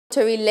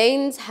Tory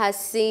Lanez has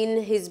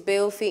seen his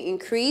bail fee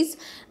increase,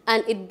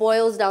 and it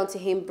boils down to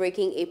him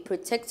breaking a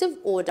protective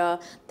order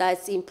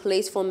that's in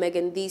place for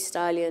Megan Thee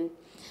Stallion.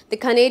 The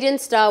Canadian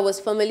star was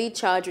formerly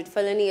charged with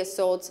felony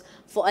assault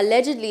for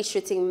allegedly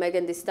shooting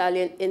Megan Thee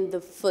Stallion in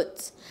the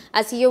foot.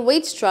 As he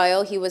awaits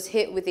trial, he was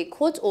hit with a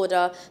court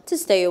order to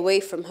stay away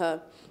from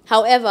her.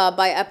 However,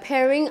 by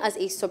appearing as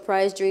a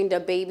surprise during the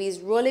baby's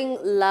Rolling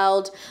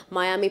Loud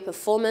Miami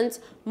performance,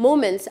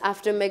 moments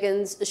after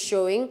Megan's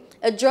showing,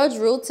 a judge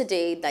ruled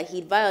today that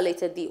he'd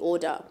violated the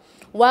order.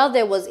 While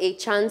there was a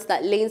chance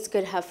that Lanez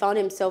could have found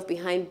himself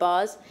behind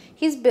bars,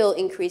 his bail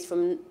increased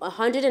from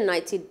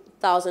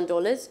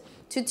 $190,000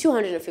 to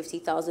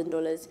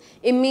 $250,000.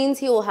 It means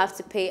he will have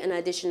to pay an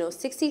additional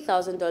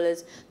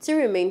 $60,000 to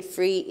remain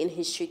free in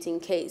his shooting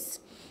case.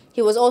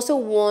 He was also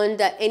warned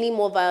that any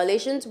more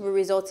violations will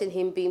result in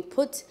him being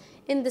put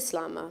in the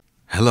slammer.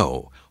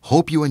 Hello,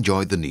 hope you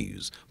enjoyed the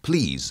news.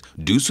 Please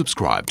do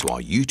subscribe to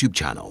our YouTube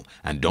channel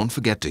and don't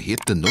forget to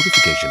hit the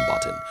notification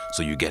button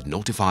so you get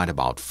notified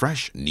about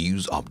fresh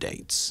news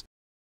updates.